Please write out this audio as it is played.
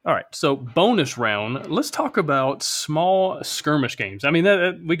All right, so bonus round. Let's talk about small skirmish games. I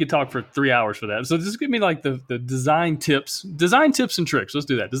mean, we could talk for 3 hours for that. So just give me like the design tips and tricks. Let's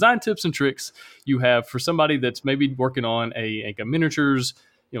do that. Design tips and tricks you have for somebody that's maybe working on a miniatures,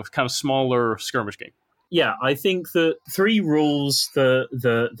 kind of smaller skirmish game. Yeah, I think the three rules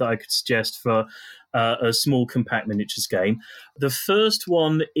that I could suggest for a small compact miniatures game. The first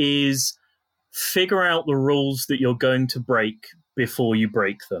one is figure out the rules that you're going to break before you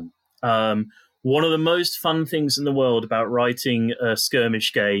break them. One of the most fun things in the world about writing a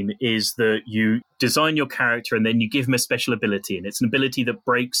skirmish game is that you design your character and then you give him a special ability, and it's an ability that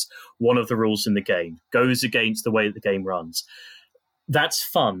breaks one of the rules in the game, goes against the way that the game runs. That's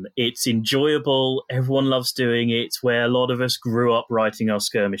fun. It's enjoyable. Everyone loves doing it. It's where a lot of us grew up writing our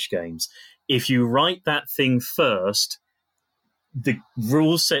skirmish games. If you write that thing first, the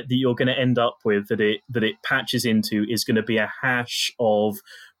rule set that you're going to end up with that it patches into is going to be a hash of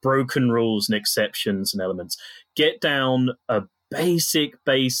broken rules and exceptions and elements. Get down a basic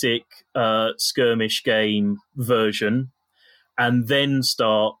skirmish game version and then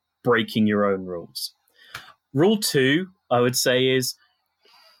start breaking your own rules. Rule 2, I would say, is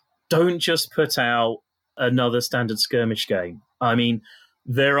don't just put out another standard skirmish game. I mean,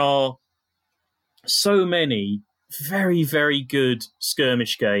 there are so many very, very good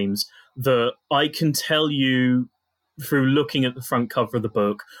skirmish games that I can tell you through looking at the front cover of the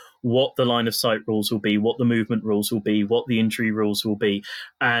book what the line of sight rules will be, what the movement rules will be, what the injury rules will be,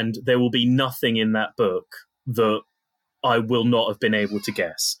 and there will be nothing in that book that I will not have been able to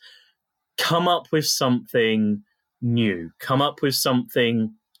guess. Come up with something new. Come up with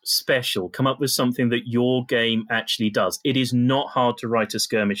something special. Come up with something that your game actually does. It is not hard to write a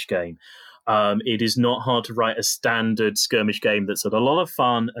skirmish game. It is not hard to write a standard skirmish game that's had a lot of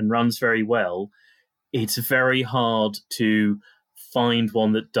fun and runs very well. It's very hard to find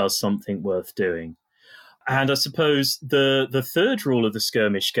one that does something worth doing. And I suppose the third rule of the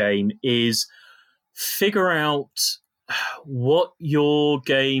skirmish game is figure out what your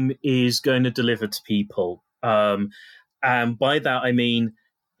game is going to deliver to people. And by that, I mean,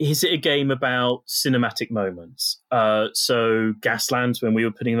 is it a game about cinematic moments? So Gaslands, when we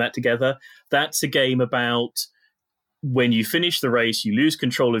were putting that together, that's a game about when you finish the race, you lose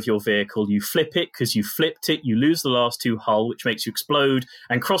control of your vehicle, you flip it because you flipped it, you lose the last two hull, which makes you explode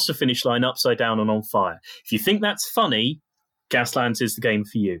and cross the finish line upside down and on fire. If you think that's funny, Gaslands is the game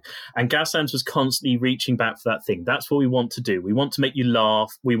for you. And Gaslands was constantly reaching back for that thing. That's what we want to do. We want to make you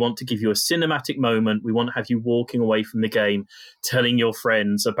laugh. We want to give you a cinematic moment. We want to have you walking away from the game, telling your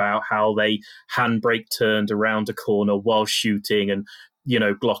friends about how they handbrake turned around a corner while shooting and,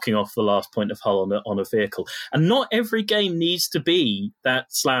 blocking off the last point of hull on a vehicle. And not every game needs to be that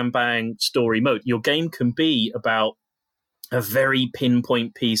slam bang story mode. Your game can be about a very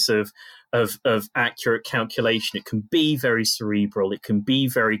pinpoint piece of accurate calculation. It can be very cerebral. It can be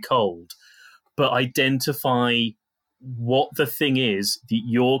very cold. But identify what the thing is that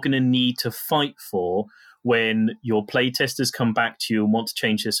you're going to need to fight for when your playtesters come back to you and want to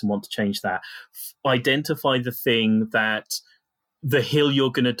change this and want to change that. Identify the thing the hill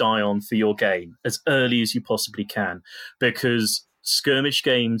you're going to die on for your game as early as you possibly can, because skirmish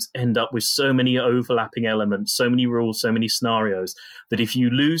games end up with so many overlapping elements, so many rules, so many scenarios, that if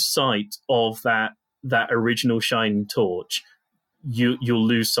you lose sight of that original shining torch, you'll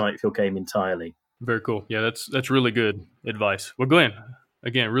lose sight of your game entirely. Very cool. Yeah, that's really good advice. Well, Glenn,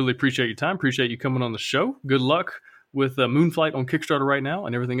 again, really appreciate your time. Appreciate you coming on the show. Good luck with Moonflight on Kickstarter right now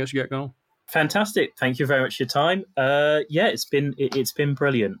and everything else you got going on. Fantastic. Thank you very much for your time. It's been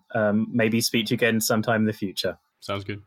brilliant. Maybe speak to you again sometime in the future. Sounds good.